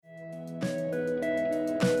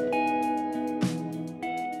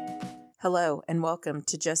Hello, and welcome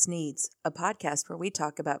to Just Needs, a podcast where we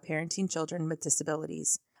talk about parenting children with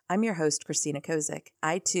disabilities. I'm your host, Christina Kozik.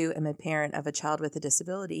 I, too, am a parent of a child with a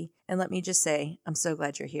disability, and let me just say, I'm so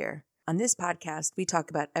glad you're here. On this podcast, we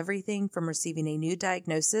talk about everything from receiving a new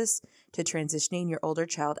diagnosis to transitioning your older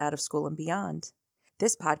child out of school and beyond.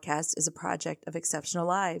 This podcast is a project of Exceptional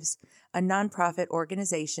Lives, a nonprofit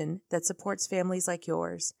organization that supports families like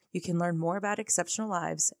yours. You can learn more about Exceptional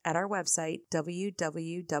Lives at our website,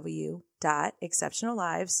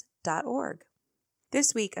 www.exceptionallives.org.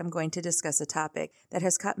 This week, I'm going to discuss a topic that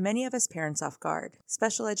has caught many of us parents off guard: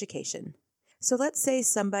 special education. So let's say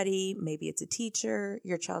somebody, maybe it's a teacher,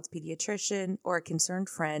 your child's pediatrician, or a concerned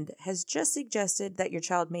friend, has just suggested that your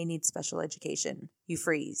child may need special education. You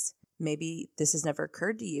freeze. Maybe this has never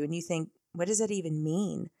occurred to you and you think, what does that even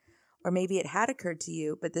mean? Or maybe it had occurred to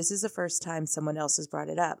you, but this is the first time someone else has brought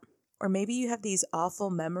it up. Or maybe you have these awful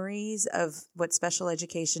memories of what special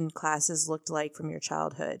education classes looked like from your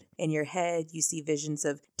childhood. In your head, you see visions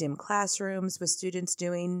of dim classrooms with students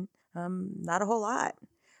doing not a whole lot.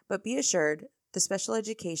 But be assured, the special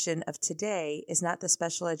education of today is not the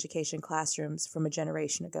special education classrooms from a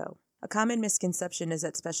generation ago. A common misconception is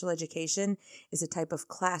that special education is a type of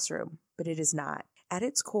classroom, but it is not. At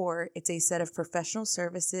its core, it's a set of professional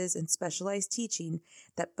services and specialized teaching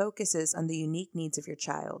that focuses on the unique needs of your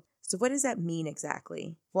child. So what does that mean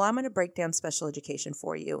exactly? Well, I'm going to break down special education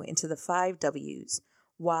for you into the 5 W's: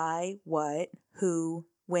 why, what, who,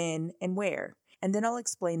 when, and where. And then I'll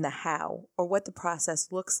explain the how, or what the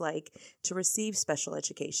process looks like to receive special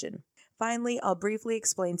education. Finally, I'll briefly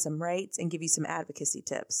explain some rights and give you some advocacy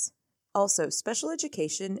tips. Also, special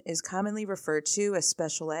education is commonly referred to as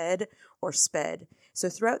special ed or SPED, so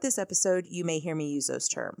throughout this episode, you may hear me use those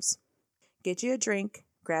terms. Get you a drink,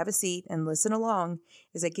 grab a seat, and listen along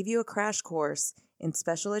as I give you a crash course in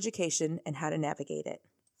special education and how to navigate it.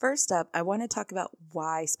 First up, I want to talk about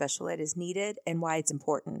why special ed is needed and why it's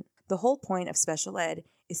important. The whole point of special ed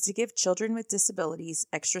is to give children with disabilities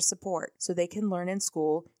extra support so they can learn in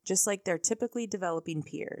school just like their typically developing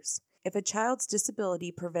peers. If a child's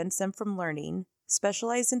disability prevents them from learning,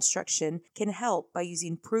 specialized instruction can help by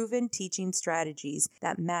using proven teaching strategies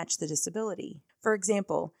that match the disability. For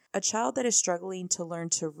example, a child that is struggling to learn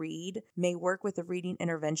to read may work with a reading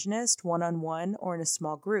interventionist one-on-one or in a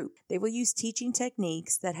small group. They will use teaching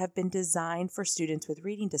techniques that have been designed for students with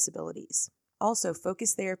reading disabilities. Also,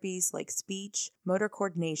 focus therapies like speech, motor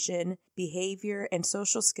coordination, behavior, and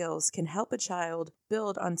social skills can help a child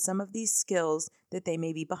build on some of these skills that they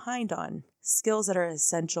may be behind on, skills that are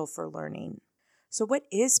essential for learning. So what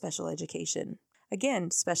is special education?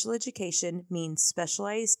 Again, special education means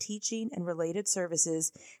specialized teaching and related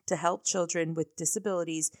services to help children with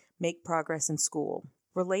disabilities make progress in school.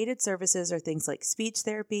 Related services are things like speech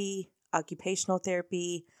therapy, occupational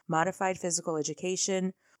therapy, modified physical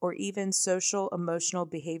education, or even social, emotional,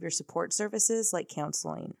 behavior support services like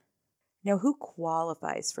counseling. Now, who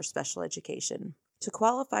qualifies for special education? To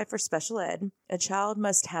qualify for special ed, a child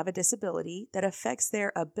must have a disability that affects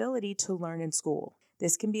their ability to learn in school.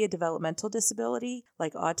 This can be a developmental disability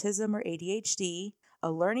like autism or ADHD,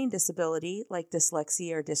 a learning disability like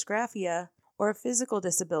dyslexia or dysgraphia, or a physical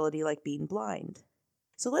disability like being blind.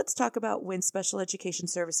 So let's talk about when special education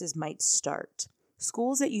services might start.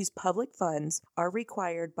 Schools that use public funds are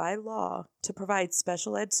required by law to provide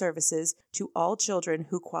special ed services to all children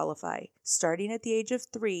who qualify, starting at the age of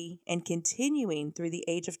 3 and continuing through the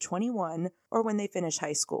age of 21 or when they finish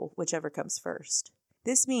high school, whichever comes first.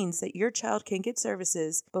 This means that your child can get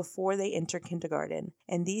services before they enter kindergarten,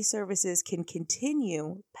 and these services can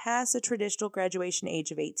continue past the traditional graduation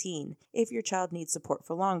age of 18 if your child needs support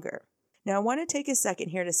for longer. Now, I want to take a second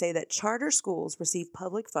here to say that charter schools receive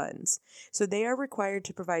public funds, so they are required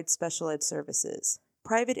to provide special ed services.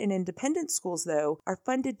 Private and independent schools, though, are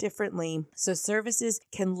funded differently, so services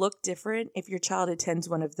can look different if your child attends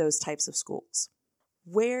one of those types of schools.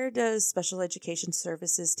 Where does special education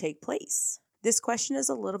services take place? This question is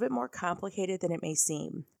a little bit more complicated than it may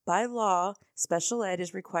seem. By law, special ed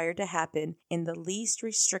is required to happen in the least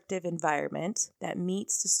restrictive environment that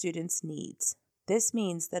meets the student's needs. This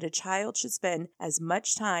means that a child should spend as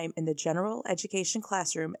much time in the general education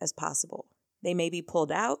classroom as possible. They may be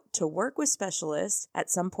pulled out to work with specialists at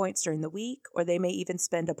some points during the week, or they may even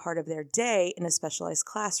spend a part of their day in a specialized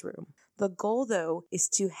classroom. The goal, though, is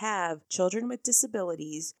to have children with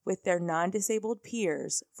disabilities with their non-disabled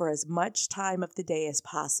peers for as much time of the day as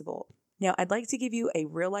possible. Now, I'd like to give you a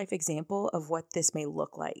real-life example of what this may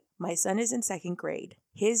look like. My son is in 2nd grade.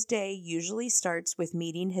 His day usually starts with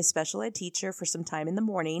meeting his special ed teacher for some time in the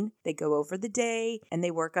morning. They go over the day, and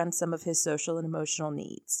they work on some of his social and emotional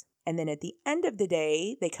needs. And then at the end of the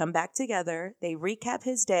day, they come back together, they recap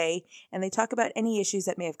his day, and they talk about any issues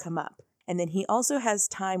that may have come up. And then he also has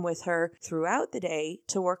time with her throughout the day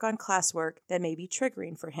to work on classwork that may be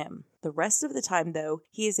triggering for him. The rest of the time, though,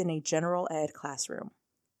 he is in a general ed classroom.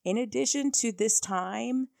 In addition to this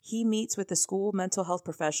time, he meets with a school mental health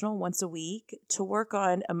professional once a week to work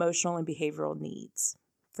on emotional and behavioral needs.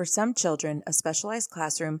 For some children, a specialized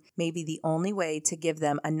classroom may be the only way to give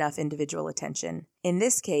them enough individual attention. In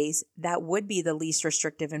this case, that would be the least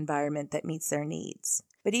restrictive environment that meets their needs.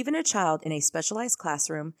 But even a child in a specialized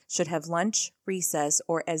classroom should have lunch, recess,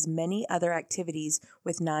 or as many other activities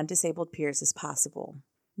with non-disabled peers as possible.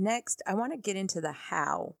 Next, I want to get into the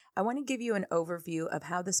how. I want to give you an overview of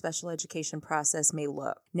how the special education process may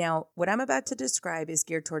look. Now, what I'm about to describe is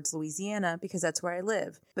geared towards Louisiana because that's where I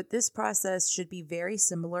live, but this process should be very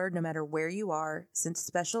similar no matter where you are, since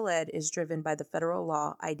special ed is driven by the federal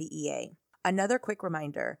law IDEA. Another quick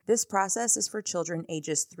reminder, this process is for children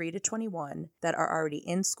ages 3 to 21 that are already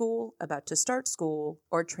in school, about to start school,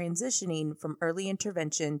 or transitioning from early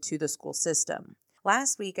intervention to the school system.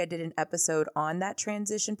 Last week, I did an episode on that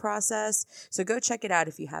transition process, so go check it out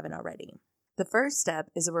if you haven't already. The first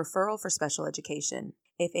step is a referral for special education.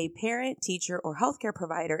 If a parent, teacher, or healthcare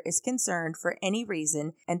provider is concerned for any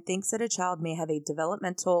reason and thinks that a child may have a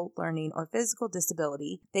developmental, learning, or physical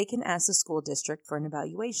disability, they can ask the school district for an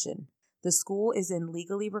evaluation. The school is then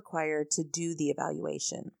legally required to do the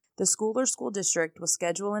evaluation. The school or school district will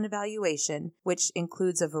schedule an evaluation, which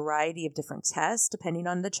includes a variety of different tests depending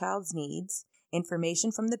on the child's needs,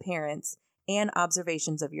 information from the parents, and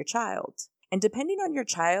observations of your child. And depending on your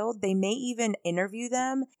child, they may even interview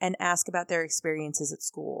them and ask about their experiences at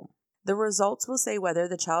school. The results will say whether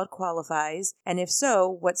the child qualifies, and if so,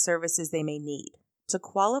 what services they may need. To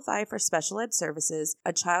qualify for special ed services,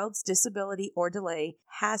 a child's disability or delay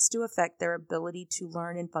has to affect their ability to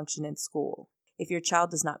learn and function in school. If your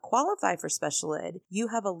child does not qualify for special ed, you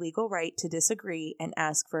have a legal right to disagree and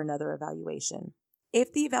ask for another evaluation.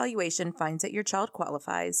 If the evaluation finds that your child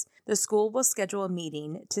qualifies, the school will schedule a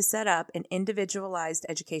meeting to set up an individualized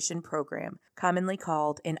education program, commonly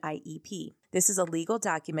called an IEP. This is a legal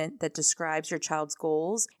document that describes your child's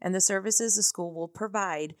goals and the services the school will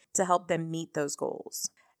provide to help them meet those goals.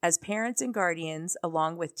 As parents and guardians,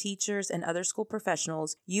 along with teachers and other school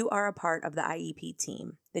professionals, you are a part of the IEP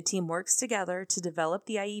team. The team works together to develop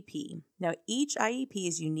the IEP. Now, each IEP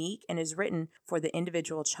is unique and is written for the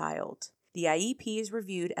individual child. The IEP is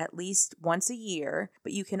reviewed at least once a year,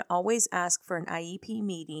 but you can always ask for an IEP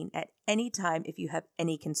meeting at any time if you have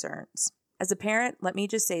any concerns. As a parent, let me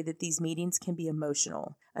just say that these meetings can be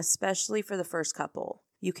emotional, especially for the first couple.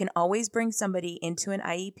 You can always bring somebody into an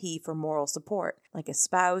IEP for moral support, like a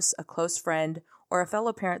spouse, a close friend, or a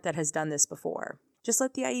fellow parent that has done this before. Just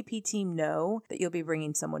let the IEP team know that you'll be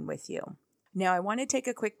bringing someone with you. Now, I want to take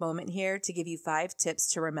a quick moment here to give you 5 tips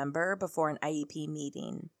to remember before an IEP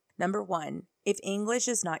meeting. Number 1, if English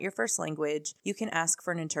is not your first language, you can ask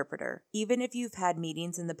for an interpreter, even if you've had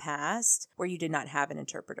meetings in the past where you did not have an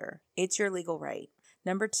interpreter. It's your legal right.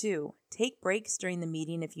 Number 2, take breaks during the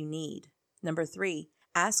meeting if you need. Number 3,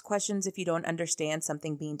 ask questions if you don't understand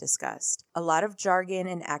something being discussed. A lot of jargon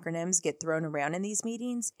and acronyms get thrown around in these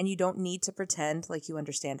meetings, and you don't need to pretend like you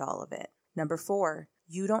understand all of it. Number 4,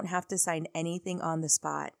 you don't have to sign anything on the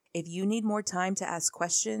spot. If you need more time to ask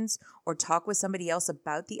questions or talk with somebody else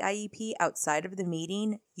about the IEP outside of the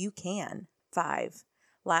meeting, you can. 5,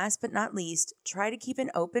 last but not least, try to keep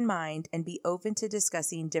an open mind and be open to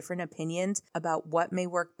discussing different opinions about what may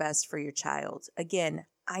work best for your child. Again,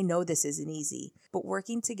 I know this isn't easy, but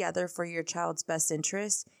working together for your child's best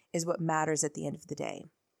interest is what matters at the end of the day.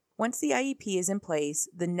 Once the IEP is in place,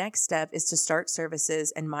 the next step is to start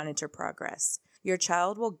services and monitor progress. Your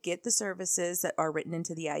child will get the services that are written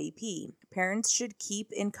into the IEP. Parents should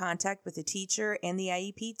keep in contact with the teacher and the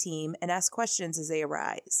IEP team and ask questions as they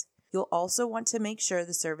arise. You'll also want to make sure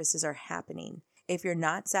the services are happening. If you're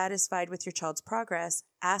not satisfied with your child's progress,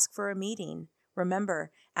 ask for a meeting.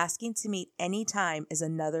 Remember, asking to meet anytime is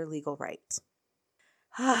another legal right.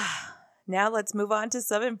 Now let's move on to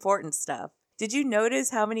some important stuff. Did you notice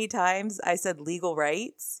how many times I said legal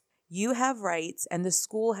rights? You have rights and the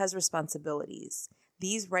school has responsibilities.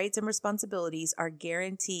 These rights and responsibilities are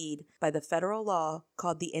guaranteed by the federal law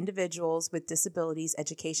called the Individuals with Disabilities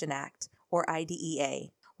Education Act, or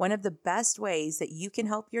IDEA. One of the best ways that you can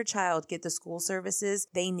help your child get the school services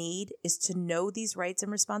they need is to know these rights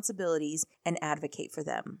and responsibilities and advocate for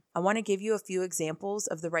them. I want to give you a few examples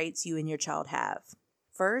of the rights you and your child have.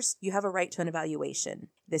 First, you have a right to an evaluation.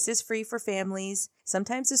 This is free for families.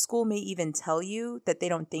 Sometimes the school may even tell you that they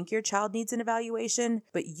don't think your child needs an evaluation,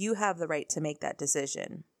 but you have the right to make that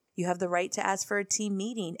decision. You have the right to ask for a team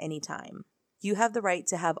meeting anytime. You have the right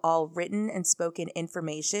to have all written and spoken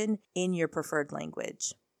information in your preferred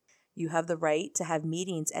language. You have the right to have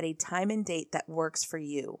meetings at a time and date that works for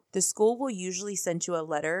you. The school will usually send you a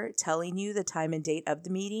letter telling you the time and date of the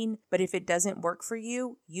meeting, but if it doesn't work for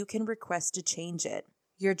you, you can request to change it.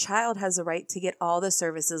 Your child has the right to get all the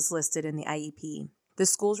services listed in the IEP. The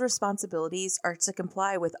school's responsibilities are to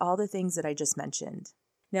comply with all the things that I just mentioned.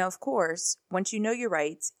 Now, of course, once you know your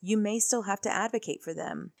rights, you may still have to advocate for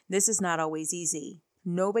them. This is not always easy.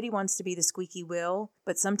 Nobody wants to be the squeaky wheel,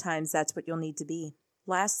 but sometimes that's what you'll need to be.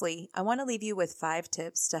 Lastly, I want to leave you with 5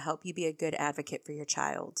 tips to help you be a good advocate for your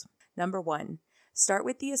child. Number 1, start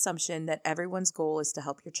with the assumption that everyone's goal is to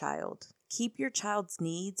help your child. Keep your child's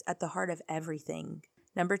needs at the heart of everything.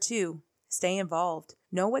 Number 2, stay involved.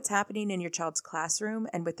 Know what's happening in your child's classroom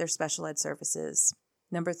and with their special ed services.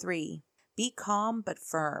 Number 3, be calm but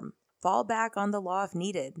firm. Fall back on the law if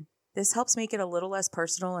needed. This helps make it a little less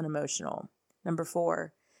personal and emotional. Number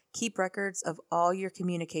 4, keep records of all your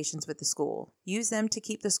communications with the school. Use them to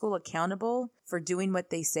keep the school accountable for doing what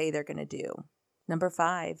they say they're going to do. Number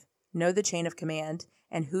 5, know the chain of command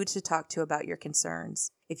and who to talk to about your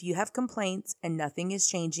concerns. If you have complaints and nothing is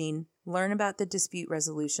changing, learn about the dispute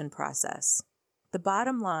resolution process. The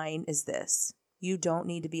bottom line is this: you don't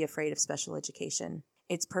need to be afraid of special education.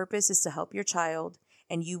 Its purpose is to help your child,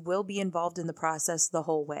 and you will be involved in the process the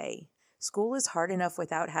whole way. School is hard enough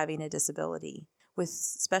without having a disability. With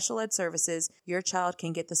special ed services, your child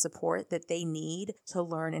can get the support that they need to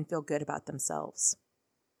learn and feel good about themselves.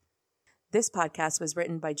 This podcast was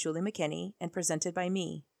written by Julie McKinney and presented by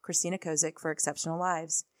me, Christina Kozik, for Exceptional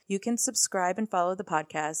Lives. You can subscribe and follow the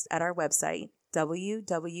podcast at our website,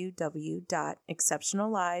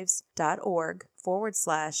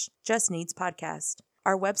 www.exceptionallives.org/justneedspodcast.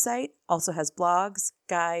 Our website also has blogs,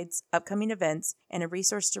 guides, upcoming events, and a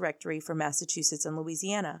resource directory for Massachusetts and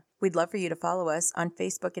Louisiana. We'd love for you to follow us on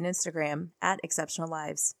Facebook and Instagram at Exceptional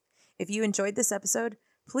Lives. If you enjoyed this episode,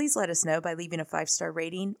 please let us know by leaving a 5-star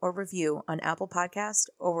rating or review on Apple Podcasts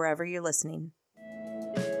or wherever you're listening.